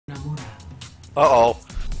Uh-oh.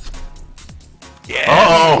 Yeah.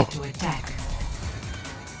 Uh-oh. To attack.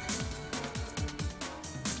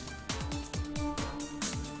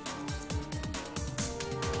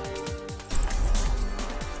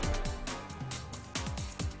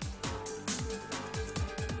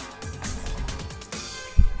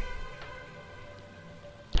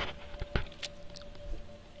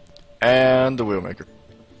 And the Wheelmaker.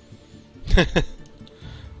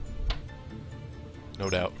 No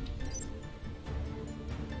doubt.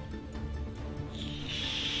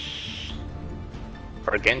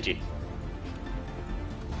 For Genji.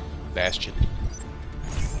 Bastion.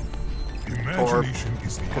 Imagination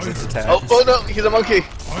is the Because it's item. attack. Oh no, he's a monkey!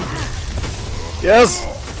 Yes!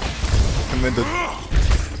 Commended. Ooh,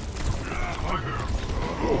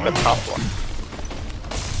 the top one.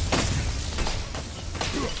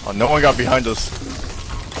 Oh, no one got behind us.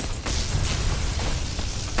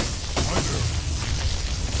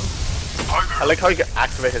 I like how you can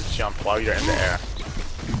activate his jump while you're in the air.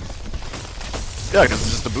 Yeah, because it's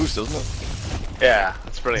just a boost, isn't it? Yeah,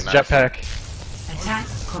 it's really nice. Jetpack. Attack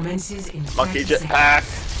commences in Monkey 30 seconds. jetpack!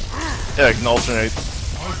 Yeah, it can alternate.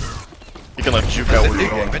 You can like juke out where you're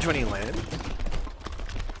going. Damage when he landed?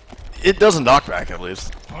 It doesn't knock back at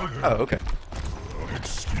least. Oh, okay.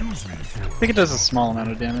 Excuse me for I think it does a small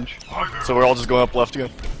amount of damage. So we're all just going up left again.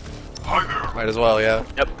 Might as well, yeah.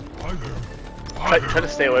 Yep. Try to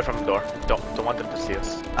stay away from the door. Don't want them to see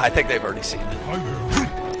us. I think they've already seen it.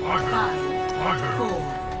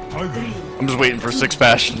 5, 4, 3, I'm just waiting for 6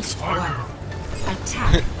 passions. 1.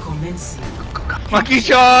 Attack commencing. Monkey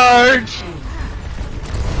charge!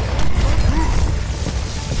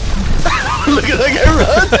 Look at that guy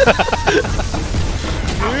run!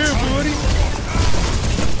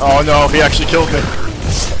 Oh no, he actually killed me.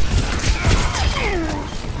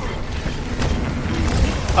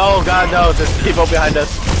 Oh god, no, there's people behind us.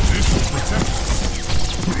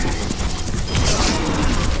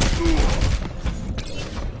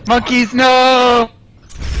 Monkeys, no!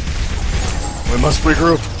 We must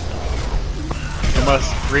regroup. We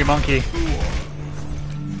must re-monkey.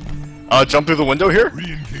 Jump through the window here?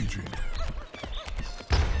 re-engaging.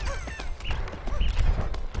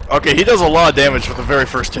 Okay, he does a lot of damage with the very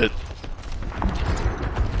first hit.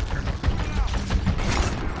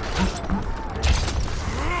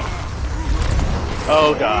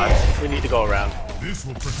 Oh god, we need to go around. This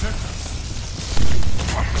will protect us.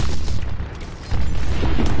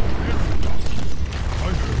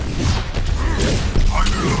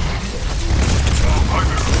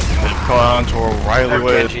 Caught on to O'Reilly Their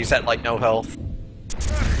with. Genji's at like no health.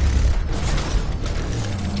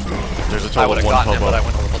 There's a I total would of have 1 gotten him, but I pop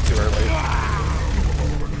went a little too early.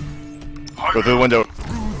 Go through the window.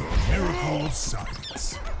 Miracle of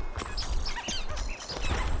science.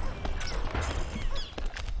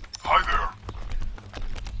 Hi there.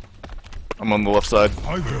 I'm on the left side.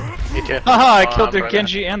 Hi there. Me too. Haha, I Oh, killed their brother.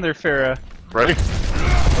 Genji and their Pharah. Ready?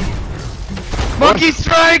 Monkey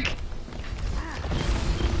strike!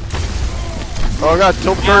 Oh god,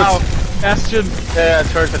 tilt the Wow. turrets. Bastion. Yeah,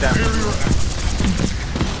 turrets are down.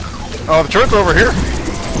 Oh, the turrets are over here.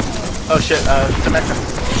 Oh shit, dimension.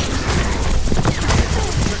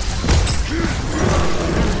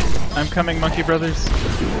 I'm coming, Monkey Brothers.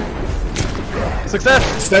 Success!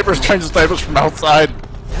 Snipers trying to snipe us from outside.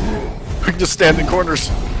 We can just stand in corners.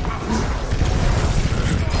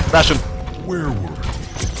 Bastion. Where were we?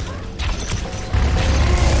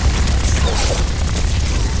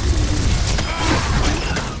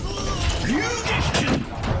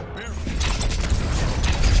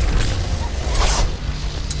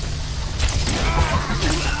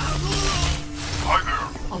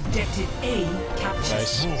 Objective A captured.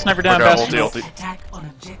 Nice. Sniper down, Okay, Bastion. ulti. Attack on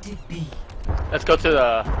objective B. Let's go to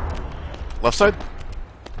the... Left side?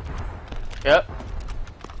 Yep.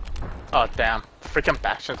 Oh damn. Freaking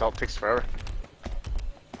Bastion's all takes forever.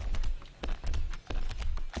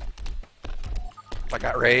 I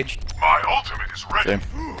got rage. My ultimate is ready. Same.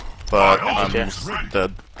 But My I'm ultimate is ready.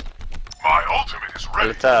 dead. My ultimate is ready.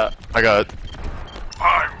 Let's I got it.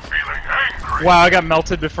 I'm feeling angry. Wow, I got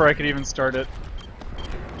melted before I could even start it.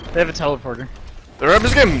 They have a teleporter. I'm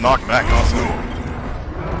just getting knocked back, honestly.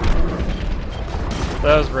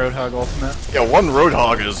 That was Roadhog ultimate. Yeah, 1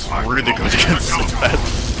 Roadhog is really good against 6 bad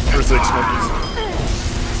or 6 monkeys.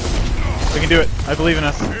 We can do it. I believe in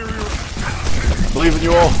us. Believe in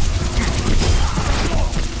you all.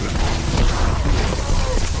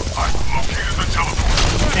 I've located the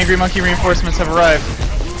teleporter. Angry Monkey reinforcements have arrived.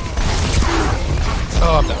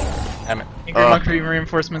 Oh, I'm down. Damn it. Angry Monkey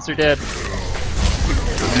reinforcements are dead.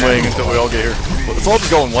 I'm waiting until we all get here. Let's all just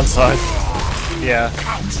go on one side. Yeah.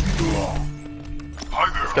 Hi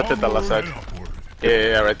there. go to the left side.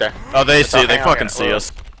 Yeah, right there. Oh, they see. They hang on, fucking yeah, see well-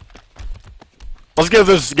 us. Let's give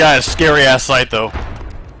this guy a scary ass sight though.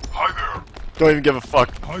 Hi there. Don't even give a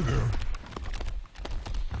fuck. Hi there.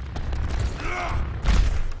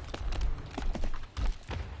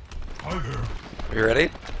 Hi there. You ready?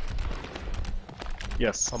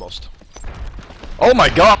 Yes. Almost. Oh my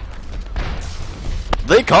god!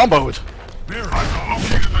 They comboed. There, I've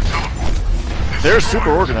located the teleport. They're super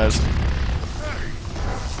organized.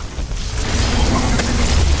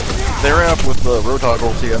 They ran up with the Roadhog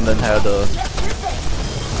ulti and then had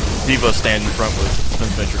Diva stand in front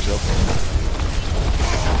with Matrix up.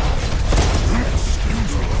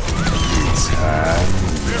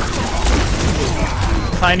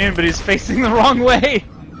 High noon, but he's facing the wrong way.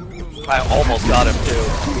 I almost got him too.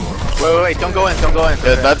 Wait, don't go in, don't go in.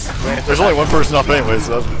 Yeah, there's only one person up anyway,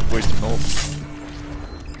 so that's wasting an ult.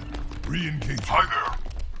 Re-engage. Hi there.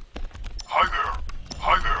 Hi there.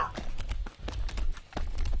 Hi there.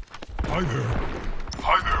 Hi there.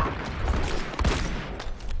 Hi there.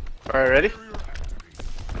 Alright, ready?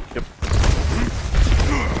 Yep.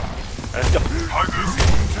 Let's go. Hi there.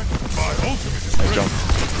 My ultimate is Nice jump.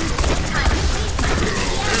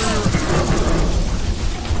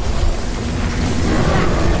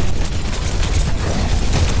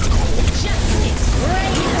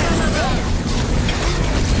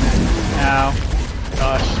 Ow.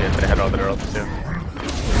 Oh shit, they had all their ults too.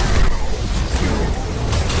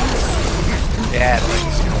 Yeah, I don't think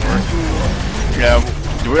it's gonna work.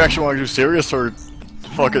 Yeah, do we actually want to do serious or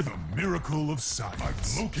fuck it? the miracle of sight.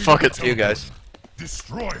 I've located Fuck it. the You guys.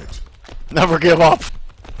 Destroy it. Never give up.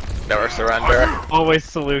 Never surrender. Always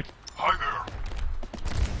salute. Hi there.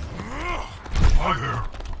 Hi there.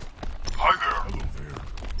 Hi there.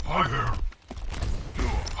 Hello there.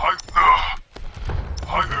 Hi there. Hi.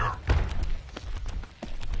 Hi there.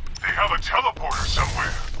 They have a teleporter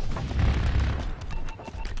somewhere.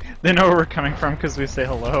 They know where we're coming from because we say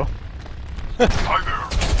hello. Hi there.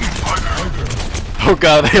 Hi there. Hi there. Oh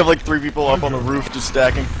god, they have like 3 people up on the roof just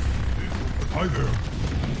stacking. Hi there.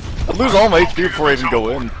 I'd lose all my HP before I even go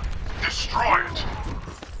in. Destroy it.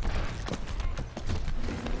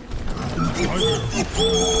 Hi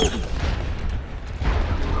there.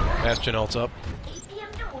 Bastion ult's up.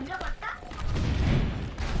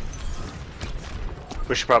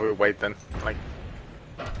 We should probably wait then. Like,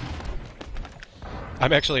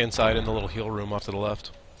 I'm actually inside in the little heal room off to the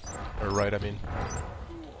left. Or right, I mean.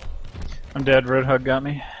 I'm dead. Roadhog got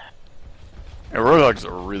me. And Roadhog's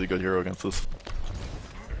a really good hero against this.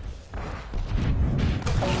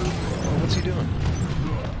 What's he doing?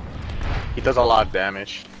 he does a lot of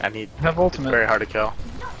damage, and he Have ultimate. very hard to kill.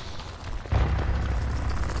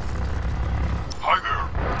 Hi there.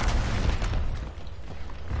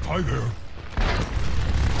 Hi there.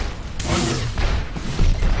 Hi there.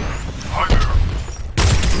 Hi there.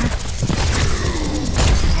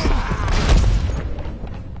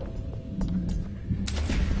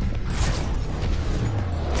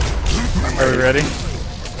 Are we ready?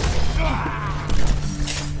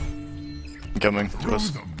 Coming to Through us.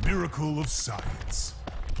 the miracle of science.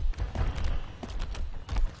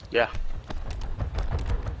 Yeah.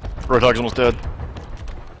 Roadhog's almost dead.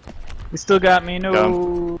 You still got me.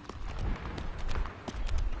 No.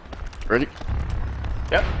 Got Ready?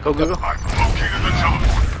 Yep. Go, go, go. I've located the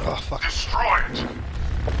teleporter. Oh, fuck. Destroy it.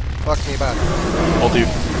 Fuck me back. Ulti.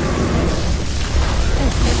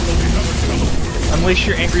 Unleash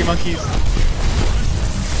your angry monkeys.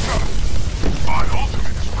 My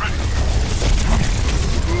ultimate is ready.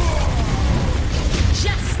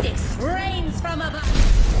 Justice reigns from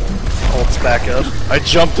above. Ult's back up. I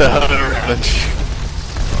jumped out of it.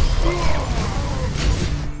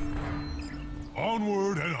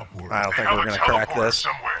 Onward and upward. I don't think Have we're a gonna crack teleporter this.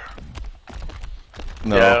 somewhere.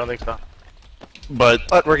 No. Yeah, I don't think so. But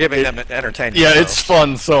But we're giving them an entertainment. yeah, show. it's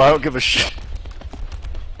fun, so I don't give a shit.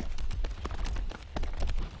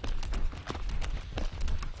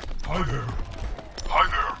 Hi there. Hi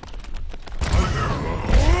there. Hi there.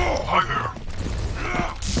 Hi there.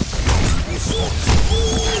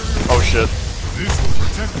 Oh shit. This will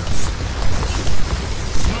protect us.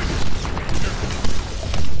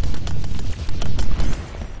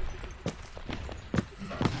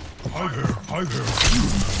 Hi there. Hi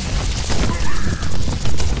there.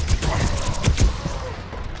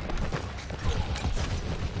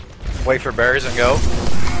 Wait for berries and go.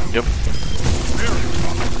 Yep.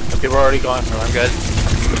 People are already going for I'm good.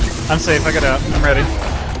 I'm safe. I got out. I'm ready.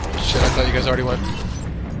 Shit, I thought you guys already went.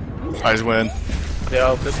 I just win. They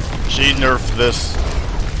all did. She nerfed this.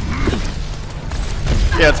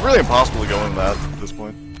 Yeah, it's really impossible to go in that at this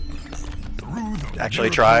point. Through the Actually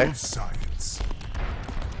miracle try. of science.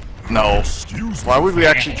 No. Excuse Why me. would we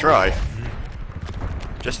actually try?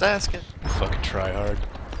 Just asking. Fucking try hard.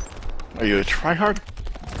 Are you a tryhard?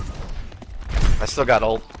 I still got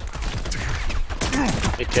ult.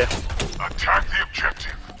 Me too. Attack the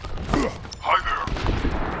objective. Hi there.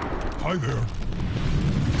 Hi there.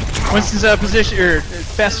 Winston's out of position, or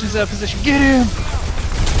Bastion's out of position. Get him!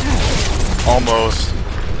 Almost.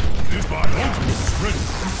 My ultimate is ready.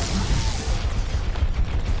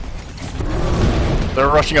 They're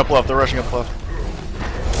rushing up left. They're rushing up left.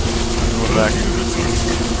 Go back.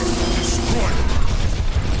 Destroy it.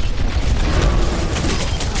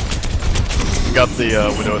 Got the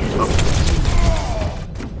widow at the top.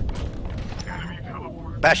 Enemy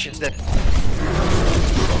teleported. Bastion's dead.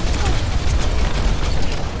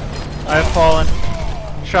 I've fallen.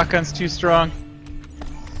 Shotgun's too strong.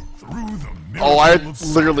 Through the Oh, I miracle had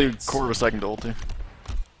of literally a science. quarter of a second to ulti.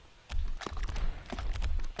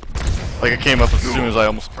 Like, it came up as soon as I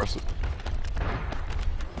almost pressed it.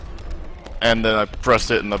 And then I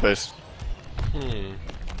pressed it in the base. Alright,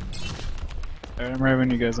 I'm right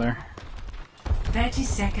when you guys are. 30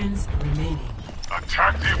 seconds remaining.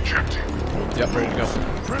 Attack the objective. Yep, ready to go.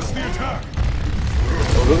 Press the attack.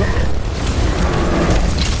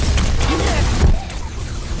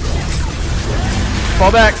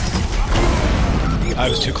 Fall back! I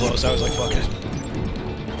was too close. I was like, fuck it.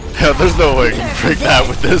 Yeah, there's no way you can break that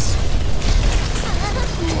with this.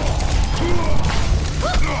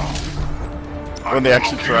 When they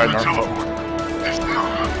actually tried Enemy Naruto. teleport.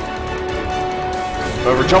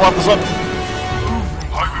 Whoever, jump off the sun!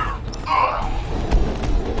 Hi there.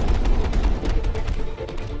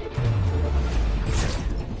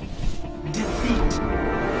 Defeat.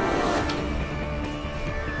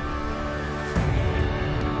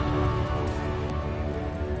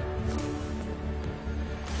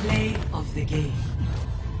 Play of the game.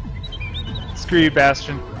 Screw you,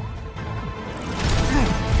 Bastion.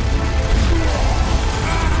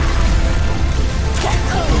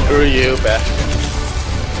 Screw you, Bastion.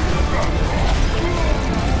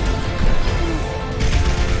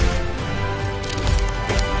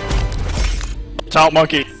 Top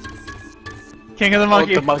monkey. King of the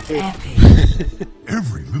monkey. The monkey. Epic.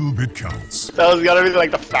 Every little bit counts. That was gotta be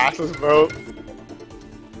like the fastest vote.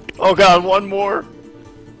 Oh god, one more.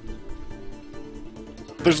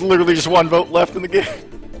 There's literally just one vote left in the game.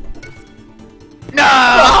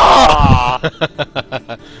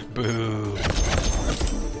 Boo.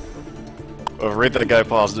 Rate that guy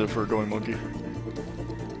positive for going monkey.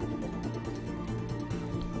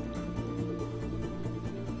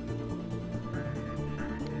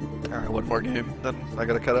 Alright, one more game, then I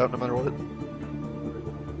gotta cut out no matter what.